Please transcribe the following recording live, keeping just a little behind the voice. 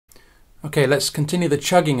Okay, let's continue the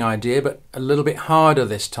chugging idea, but a little bit harder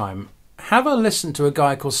this time. Have a listen to a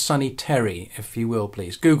guy called Sonny Terry, if you will,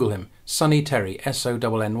 please. Google him. Sonny Terry,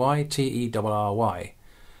 S-O-N-N-Y-T-E-R-R-Y.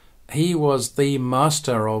 He was the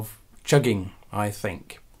master of chugging, I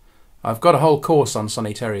think. I've got a whole course on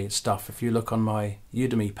Sonny Terry stuff. If you look on my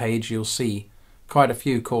Udemy page, you'll see quite a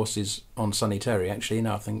few courses on Sonny Terry, actually,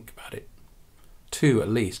 now I think about it. 2 at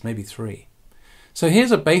least, maybe 3. So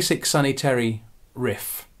here's a basic Sonny Terry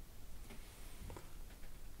riff.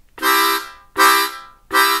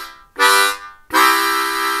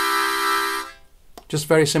 Just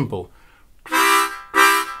very simple.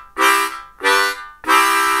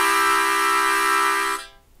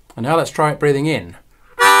 And now let's try it breathing in.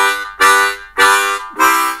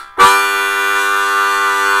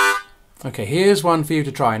 Okay, here's one for you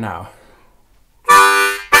to try now.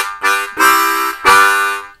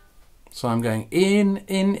 So I'm going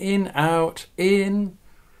in, out, in.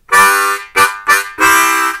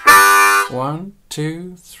 1,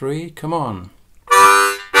 2, 3, come on.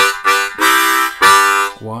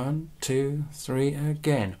 1, 2, 3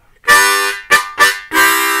 again.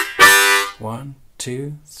 1,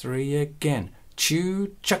 2, 3 again.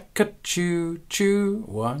 Choo chugga choo choo.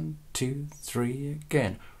 1, 2, 3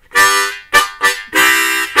 again.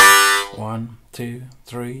 1, 2,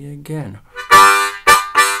 3 again.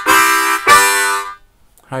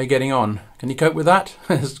 How are you getting on? Can you cope with that?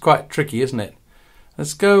 It's quite tricky, isn't it?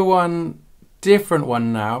 Let's go one different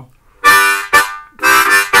one now.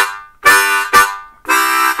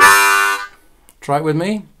 Try it with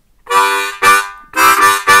me.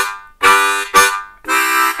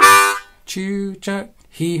 Choo chuck,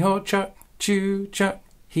 hee haw chuck, choo chuck,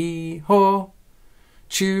 hee haw.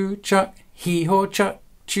 Choo chuck, hee haw chuck,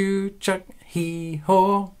 choo chuck, hee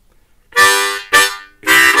haw.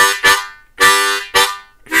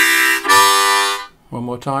 One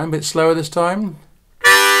more time, a bit slower this time.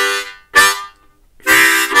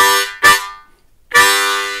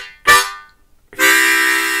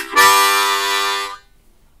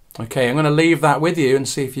 Okay, I'm going to leave that with you and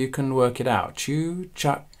see if you can work it out. Choo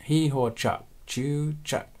chuck, hee haw chuck, choo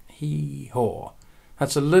chuck, hee haw.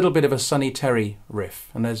 That's a little bit of a Sonny Terry riff,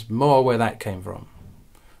 and there's more where that came from.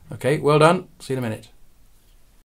 Okay, well done. See you in a minute.